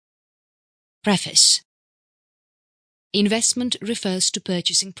Preface. Investment refers to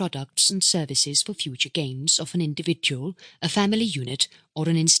purchasing products and services for future gains of an individual, a family unit, or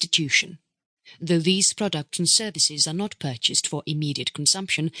an institution. Though these products and services are not purchased for immediate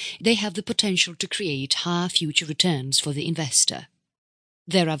consumption, they have the potential to create higher future returns for the investor.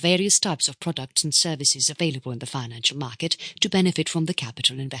 There are various types of products and services available in the financial market to benefit from the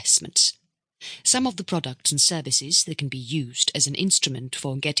capital investments. Some of the products and services that can be used as an instrument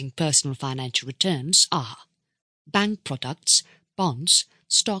for getting personal financial returns are bank products, bonds,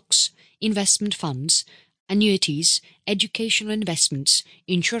 stocks, investment funds, annuities, educational investments,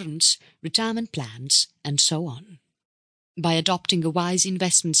 insurance, retirement plans, and so on. By adopting a wise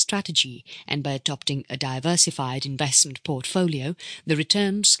investment strategy and by adopting a diversified investment portfolio, the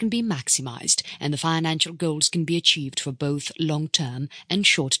returns can be maximized and the financial goals can be achieved for both long-term and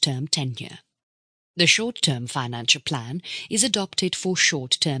short-term tenure. The short-term financial plan is adopted for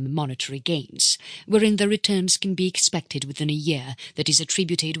short-term monetary gains, wherein the returns can be expected within a year that is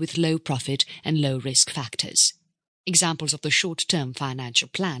attributed with low profit and low risk factors. Examples of the short-term financial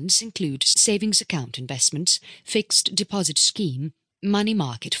plans include savings account investments, fixed deposit scheme, money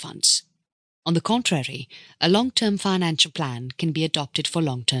market funds. On the contrary, a long-term financial plan can be adopted for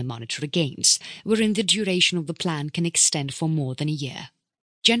long-term monetary gains, wherein the duration of the plan can extend for more than a year.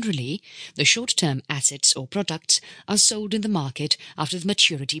 Generally, the short-term assets or products are sold in the market after the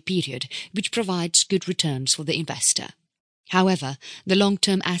maturity period, which provides good returns for the investor. However, the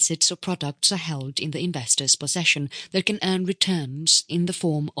long-term assets or products are held in the investor's possession that can earn returns in the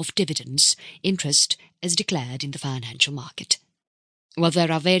form of dividends, interest, as declared in the financial market. While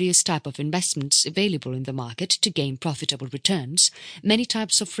there are various types of investments available in the market to gain profitable returns, many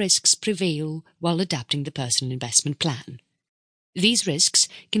types of risks prevail while adapting the personal investment plan. These risks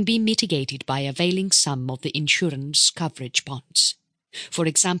can be mitigated by availing some of the insurance coverage bonds. For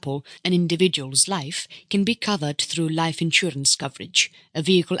example, an individual's life can be covered through life insurance coverage, a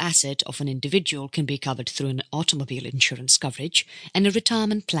vehicle asset of an individual can be covered through an automobile insurance coverage, and a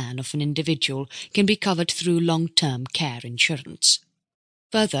retirement plan of an individual can be covered through long-term care insurance.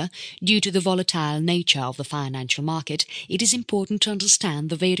 Further, due to the volatile nature of the financial market, it is important to understand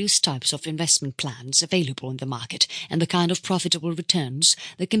the various types of investment plans available in the market and the kind of profitable returns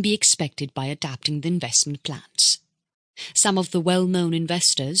that can be expected by adapting the investment plans. Some of the well-known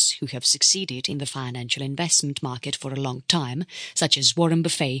investors who have succeeded in the financial investment market for a long time, such as Warren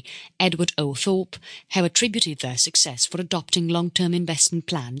Buffett, Edward O. Thorpe, have attributed their success for adopting long-term investment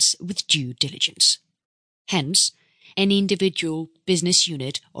plans with due diligence. Hence, any individual, business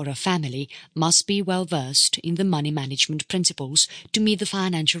unit, or a family must be well versed in the money management principles to meet the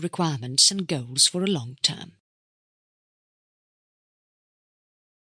financial requirements and goals for a long term.